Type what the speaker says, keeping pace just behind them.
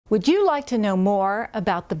Would you like to know more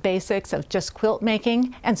about the basics of just quilt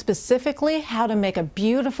making and specifically how to make a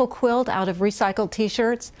beautiful quilt out of recycled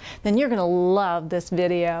t-shirts? Then you're going to love this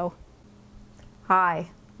video. Hi,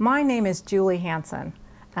 my name is Julie Hansen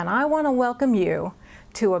and I want to welcome you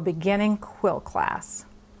to a beginning quilt class.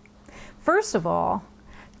 First of all,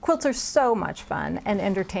 quilts are so much fun and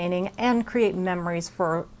entertaining and create memories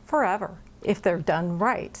for forever if they're done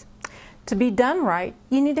right. To be done right,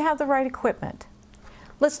 you need to have the right equipment.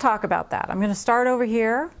 Let's talk about that. I'm going to start over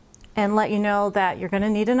here and let you know that you're going to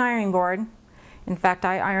need an ironing board. In fact,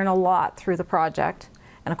 I iron a lot through the project,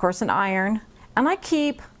 and of course an iron. And I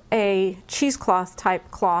keep a cheesecloth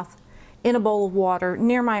type cloth in a bowl of water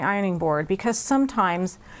near my ironing board because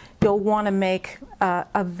sometimes you'll want to make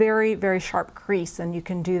a very, very sharp crease, and you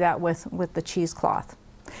can do that with the cheesecloth.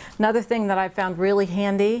 Another thing that I found really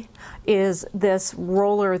handy is this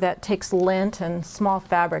roller that takes lint and small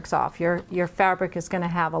fabrics off. Your fabric is going to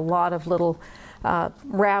have a lot of little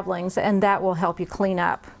ravelings, and that will help you clean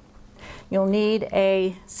up. You'll need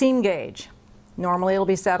a seam gauge. Normally it'll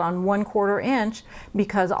be set on 1/4 inch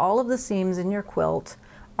because all of the seams in your quilt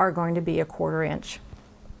are going to be 1/4 inch.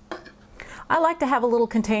 I like to have a little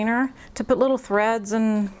container to put little threads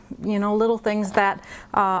and little things that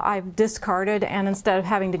I've discarded, and instead of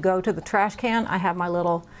having to go to the trash can, I have my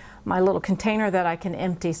little container that I can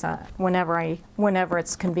empty whenever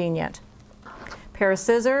it's convenient. Pair of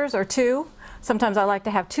scissors or two. Sometimes I like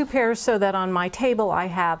to have 2 pairs so that on my table I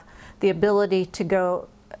have the ability to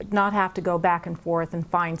not have to go back and forth and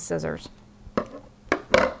find scissors.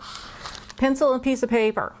 Pencil and piece of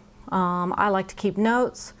paper. I like to keep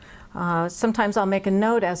notes. Sometimes I'll make a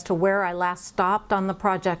note as to where I last stopped on the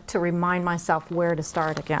project to remind myself where to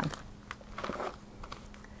start again.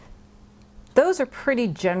 Those are pretty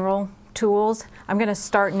general tools. I'm going to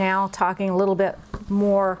start now talking a little bit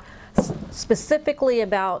more specifically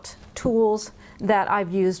about tools that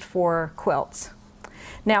I've used for quilts.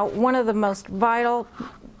 Now, one of the most vital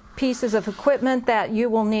pieces of equipment that you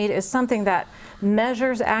will need is something that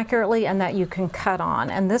measures accurately and that you can cut on.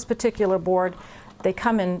 And this particular board, they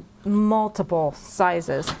come in multiple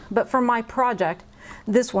sizes, but for my project,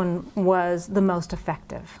 this one was the most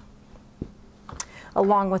effective.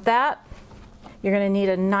 Along with that, you're going to need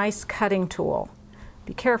a nice cutting tool.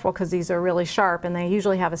 Be careful because these are really sharp, and they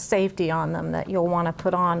usually have a safety on them that you'll want to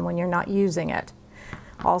put on when you're not using it.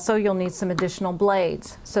 Also, you'll need some additional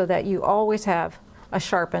blades so that you always have a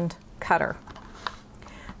sharpened cutter.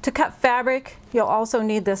 To cut fabric, you'll also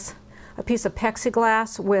need a piece of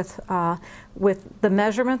plexiglass with the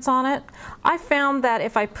measurements on it. I found that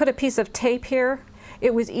if I put a piece of tape here,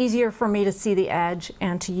 it was easier for me to see the edge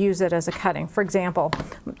and to use it as a cutting. For example,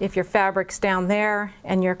 if your fabric's down there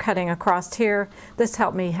and you're cutting across here, this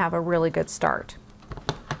helped me have a really good start.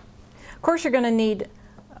 Of course, you're going to need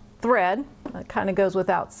thread. That kind of goes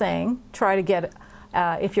without saying. Try to get,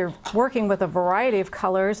 if you're working with a variety of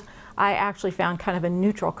colors, I actually found kind of a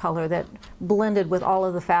neutral color that blended with all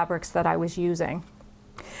of the fabrics that I was using.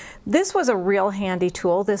 This was a real handy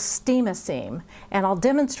tool, this Steam-A-Seam, and I'll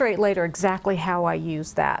demonstrate later exactly how I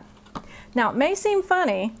use that. Now, it may seem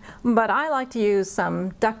funny, but I like to use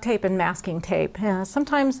some duct tape and masking tape.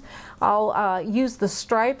 Sometimes I'll use the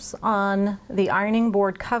stripes on the ironing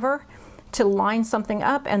board cover to line something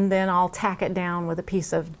up, and then I'll tack it down with a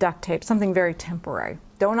piece of duct tape, something very temporary.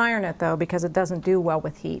 Don't iron it though, because it doesn't do well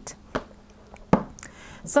with heat.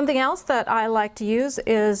 Something else that I like to use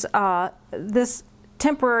is this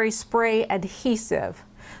temporary spray adhesive.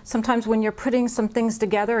 Sometimes when you're putting some things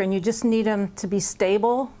together and you just need them to be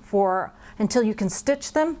stable until you can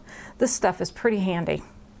stitch them, this stuff is pretty handy.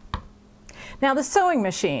 Now, the sewing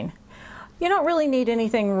machine. You don't really need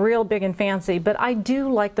anything real big and fancy, but I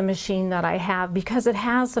do like the machine that I have because it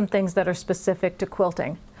has some things that are specific to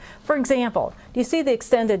quilting. For example, do you see the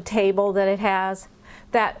extended table that it has?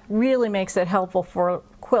 That really makes it helpful for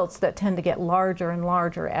quilts that tend to get larger and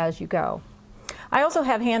larger as you go. I also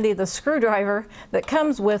have handy the screwdriver that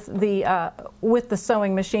comes with the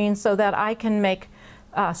sewing machine so that I can make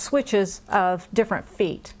switches of different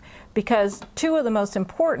feet, because 2 of the most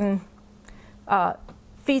important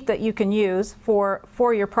feet that you can use for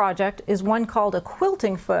your project is one called a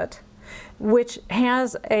quilting foot, which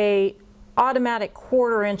has a automatic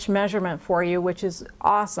 1/4 inch measurement for you, which is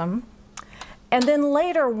awesome. And then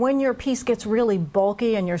later, when your piece gets really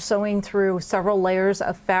bulky and you're sewing through several layers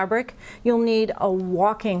of fabric, you'll need a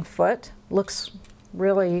walking foot. Looks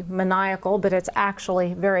really maniacal, but it's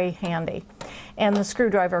actually very handy. And the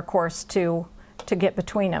screwdriver, of course, to get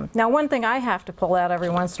between them. Now, one thing I have to pull out every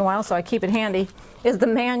once in a while, so I keep it handy, is the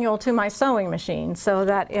manual to my sewing machine, so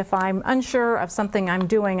that if I'm unsure of something I'm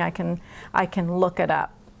doing, I can look it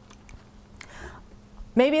up.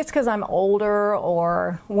 Maybe it's because I'm older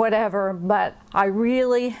or whatever, but I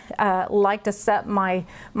really like to set my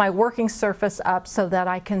working surface up so that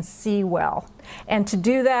I can see well. And to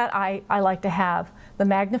do that, I like to have the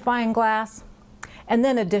magnifying glass and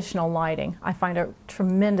then additional lighting. I find it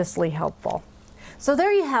tremendously helpful. So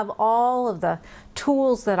there you have all of the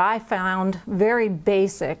tools that I found very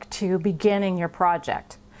basic to beginning your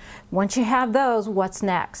project. Once you have those, what's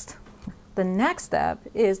next? The next step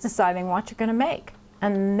is deciding what you're going to make.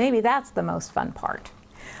 And maybe that's the most fun part.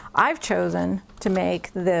 I've chosen to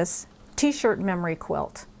make this t-shirt memory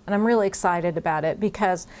quilt. And I'm really excited about it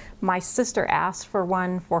because my sister asked for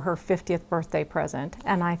one for her 50th birthday present.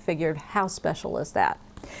 And I figured, how special is that?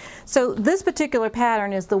 So this particular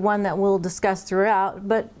pattern is the one that we'll discuss throughout,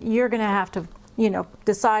 but you're going to have to,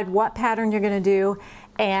 decide what pattern you're going to do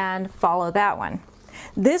and follow that one.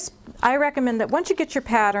 I recommend that once you get your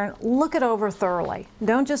pattern, look it over thoroughly.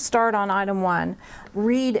 Don't just start on item 1.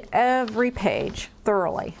 Read every page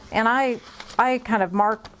thoroughly. And I kind of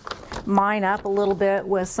mark mine up a little bit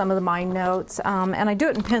with some of my notes, and I do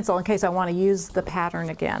it in pencil in case I want to use the pattern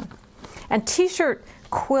again. And t-shirt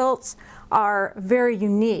quilts are very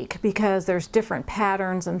unique because there's different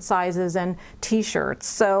patterns and sizes and t-shirts.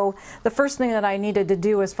 So the first thing that I needed to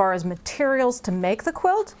do as far as materials to make the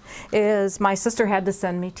quilt is my sister had to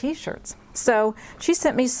send me t-shirts. So she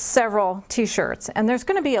sent me several t-shirts, and there's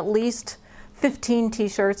going to be at least 15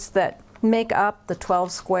 t-shirts that make up the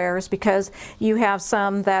 12 squares, because you have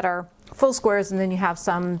some that are full squares and then you have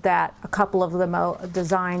some that a couple of the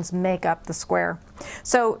designs make up the square.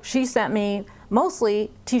 So she sent me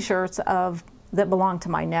mostly t-shirts that belong to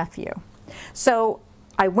my nephew. So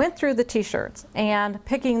I went through the t-shirts, and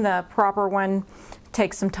picking the proper one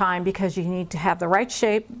takes some time because you need to have the right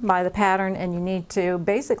shape by the pattern, and you need to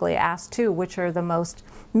basically ask too which are the most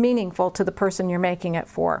meaningful to the person you're making it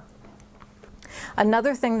for.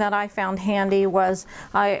 Another thing that I found handy was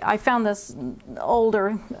I found this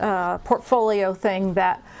older portfolio thing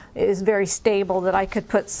that is very stable that I could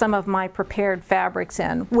put some of my prepared fabrics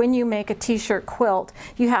in. When you make a t-shirt quilt,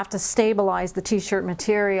 you have to stabilize the t-shirt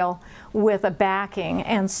material with a backing,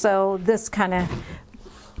 and so this kind of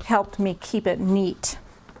helped me keep it neat.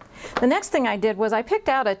 The next thing I did was I picked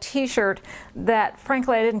out a t-shirt that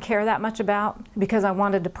frankly I didn't care that much about because I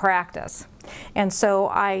wanted to practice. And so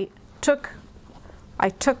I took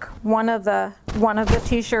one of the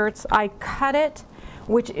t-shirts, I cut it,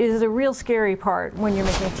 which is a real scary part when you're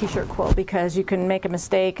making a t-shirt quilt because you can make a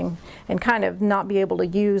mistake and kind of not be able to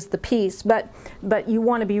use the piece. But you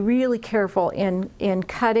want to be really careful in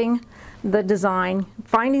cutting the design,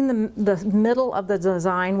 finding the middle of the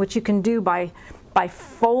design, which you can do by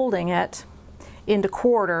folding it into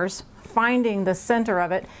quarters, finding the center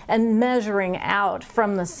of it, and measuring out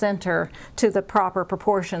from the center to the proper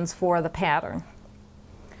proportions for the pattern.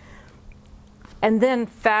 And then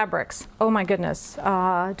fabrics. Oh my goodness.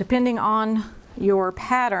 Depending on your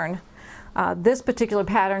pattern, this particular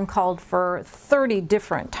pattern called for 30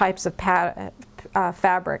 different types of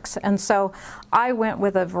fabrics. And so I went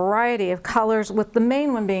with a variety of colors, with the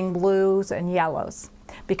main one being blues and yellows,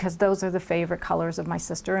 because those are the favorite colors of my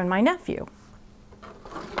sister and my nephew.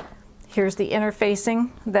 Here's the interfacing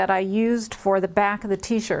that I used for the back of the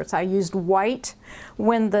t-shirts. I used white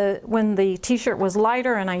when the t-shirt was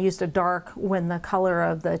lighter, and I used a dark when the color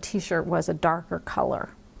of the t-shirt was a darker color.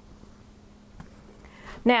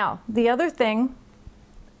 Now, the other thing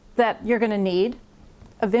that you're going to need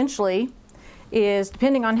eventually is,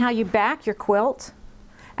 depending on how you back your quilt,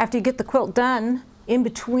 after you get the quilt done, in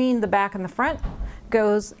between the back and the front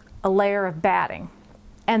goes a layer of batting,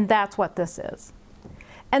 and that's what this is.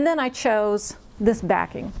 And then I chose this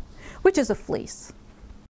backing, which is a fleece.